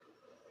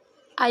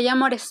Hay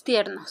amores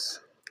tiernos,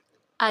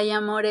 hay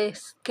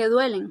amores que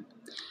duelen,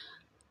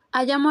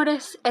 hay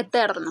amores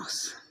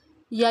eternos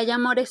y hay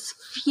amores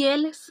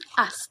fieles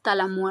hasta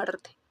la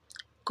muerte,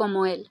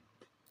 como él.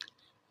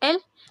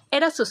 Él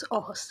era sus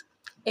ojos,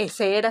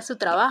 ese era su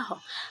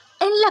trabajo.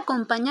 Él la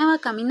acompañaba a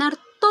caminar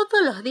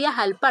todos los días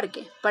al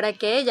parque para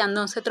que ella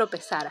no se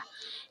tropezara.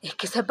 Es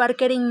que ese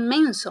parque era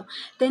inmenso,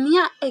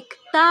 tenía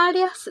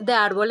hectáreas de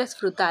árboles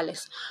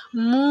frutales,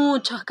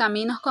 muchos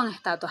caminos con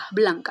estatuas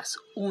blancas,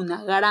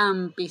 una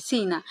gran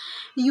piscina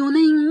y una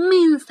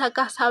inmensa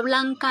casa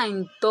blanca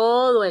en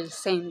todo el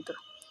centro.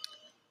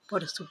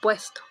 Por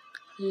supuesto,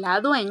 la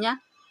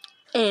dueña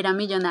era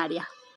millonaria.